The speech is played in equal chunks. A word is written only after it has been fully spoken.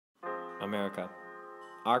America.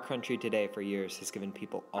 Our country today for years has given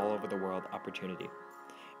people all over the world opportunity.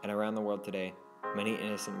 And around the world today, many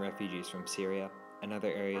innocent refugees from Syria and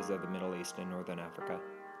other areas of the Middle East and Northern Africa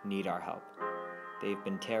need our help. They've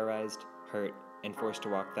been terrorized, hurt, and forced to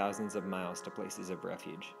walk thousands of miles to places of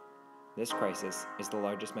refuge. This crisis is the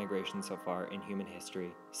largest migration so far in human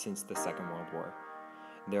history since the Second World War.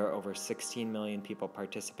 There are over 16 million people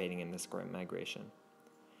participating in this grim migration.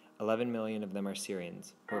 11 million of them are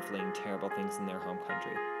Syrians who are fleeing terrible things in their home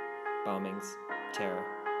country. Bombings, terror,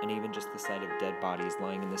 and even just the sight of dead bodies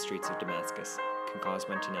lying in the streets of Damascus can cause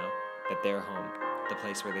one to know that their home, the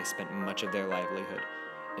place where they spent much of their livelihood,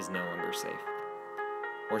 is no longer safe.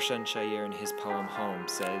 Orshun Shair in his poem Home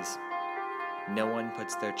says, "No one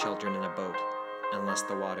puts their children in a boat unless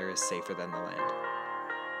the water is safer than the land."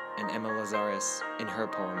 And Emma Lazarus in her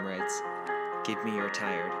poem writes, "Give me your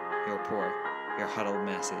tired, your poor, your huddled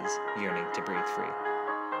masses yearning to breathe free."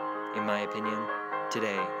 In my opinion,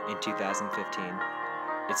 today, in 2015,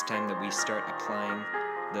 it's time that we start applying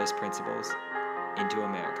those principles into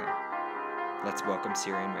America. Let's welcome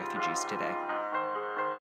Syrian refugees today.